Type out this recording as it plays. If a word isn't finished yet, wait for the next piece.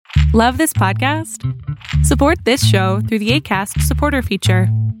Love this podcast? Support this show through the Acast supporter feature.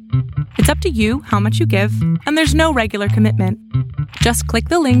 It's up to you how much you give, and there's no regular commitment. Just click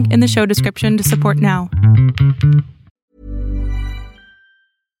the link in the show description to support now.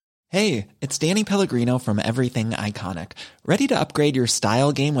 Hey, it's Danny Pellegrino from Everything Iconic. Ready to upgrade your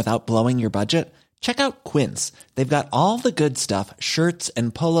style game without blowing your budget? Check out Quince. They've got all the good stuff, shirts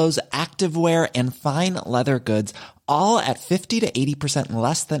and polos, activewear, and fine leather goods, all at 50 to 80%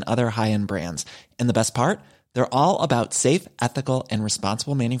 less than other high-end brands. And the best part? They're all about safe, ethical, and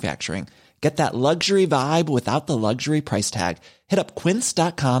responsible manufacturing. Get that luxury vibe without the luxury price tag. Hit up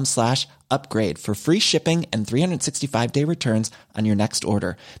quince.com/upgrade for free shipping and 365-day returns on your next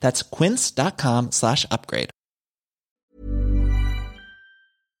order. That's quince.com/upgrade.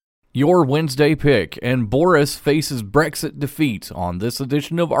 Your Wednesday pick, and Boris faces Brexit defeat on this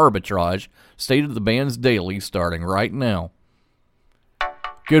edition of Arbitrage, State of the Bands Daily, starting right now.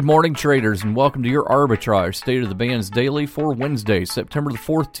 Good morning, traders, and welcome to your Arbitrage State of the Bands Daily for Wednesday, September the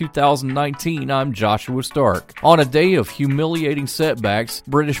 4th, 2019. I'm Joshua Stark. On a day of humiliating setbacks,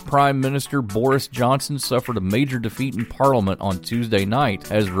 British Prime Minister Boris Johnson suffered a major defeat in Parliament on Tuesday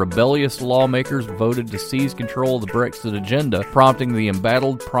night as rebellious lawmakers voted to seize control of the Brexit agenda, prompting the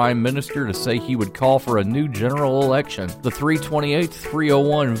embattled Prime Minister to say he would call for a new general election. The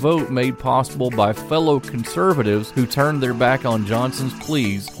 328-301 vote, made possible by fellow Conservatives who turned their back on Johnson's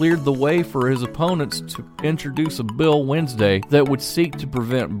pleas, cleared the way for his opponents to introduce a bill Wednesday that would seek to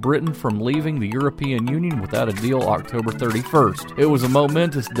prevent Britain from leaving the European Union without a deal October 31st. It was a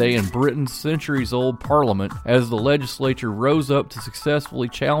momentous day in Britain's centuries-old parliament as the legislature rose up to successfully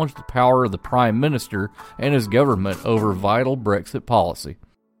challenge the power of the Prime Minister and his government over vital Brexit policy.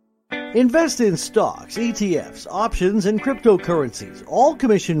 Invest in stocks, ETFs, options, and cryptocurrencies, all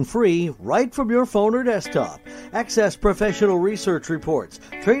commission-free, right from your phone or desktop. Access professional research reports,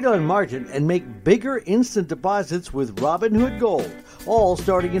 trade on margin, and make bigger instant deposits with Robinhood Gold, all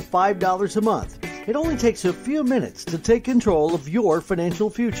starting at $5 a month. It only takes a few minutes to take control of your financial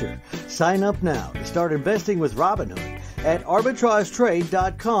future. Sign up now to start investing with Robinhood at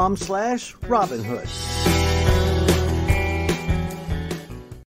arbitragetrade.com/Robinhood.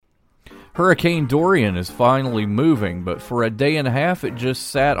 Hurricane Dorian is finally moving, but for a day and a half it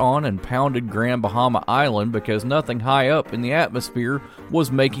just sat on and pounded Grand Bahama Island because nothing high up in the atmosphere was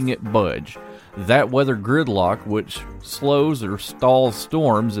making it budge. That weather gridlock, which slows or stalls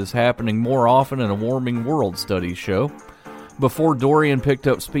storms, is happening more often in a warming world, studies show. Before Dorian picked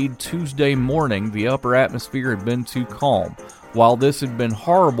up speed Tuesday morning, the upper atmosphere had been too calm. While this had been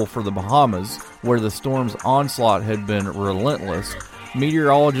horrible for the Bahamas, where the storm's onslaught had been relentless,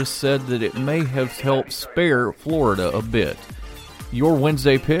 meteorologists said that it may have helped spare Florida a bit. Your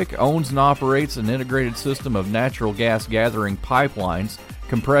Wednesday pick owns and operates an integrated system of natural gas gathering pipelines,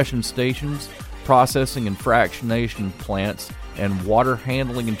 compression stations, processing and fractionation plants, and water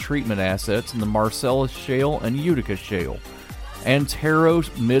handling and treatment assets in the Marcellus Shale and Utica Shale. Antero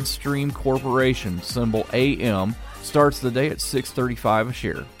Midstream Corporation, symbol AM, starts the day at $6.35 a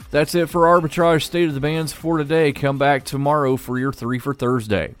share. That's it for Arbitrage State of the Bands for today. Come back tomorrow for your 3 for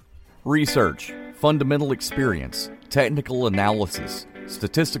Thursday. Research, fundamental experience, technical analysis,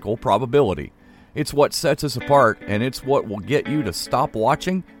 statistical probability. It's what sets us apart, and it's what will get you to stop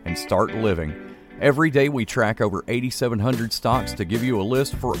watching and start living. Every day we track over 8,700 stocks to give you a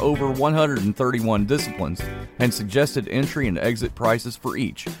list for over 131 disciplines and suggested entry and exit prices for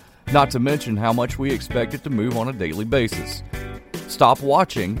each, not to mention how much we expect it to move on a daily basis. Stop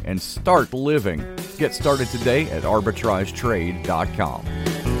watching and start living. Get started today at arbitragetrade.com.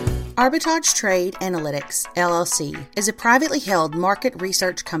 Arbitrage Trade Analytics, LLC, is a privately held market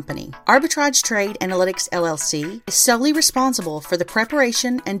research company. Arbitrage Trade Analytics, LLC, is solely responsible for the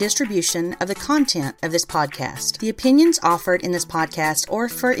preparation and distribution of the content of this podcast. The opinions offered in this podcast are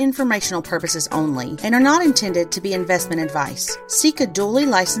for informational purposes only and are not intended to be investment advice. Seek a duly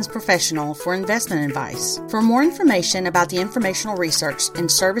licensed professional for investment advice. For more information about the informational research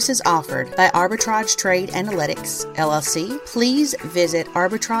and services offered by Arbitrage Trade Analytics, LLC, please visit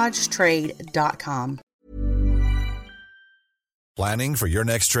arbitragetrade.com. Planning for your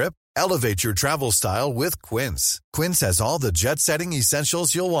next trip? Elevate your travel style with Quince. Quince has all the jet-setting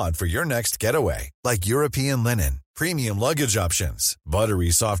essentials you'll want for your next getaway, like European linen, premium luggage options, buttery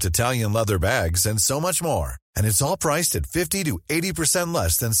soft Italian leather bags, and so much more. And it's all priced at 50 to 80%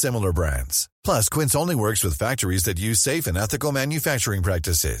 less than similar brands. Plus, Quince only works with factories that use safe and ethical manufacturing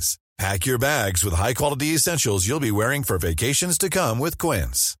practices. Pack your bags with high-quality essentials you'll be wearing for vacations to come with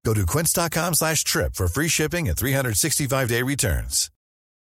Quince. Go to quince.com/trip for free shipping and 365-day returns.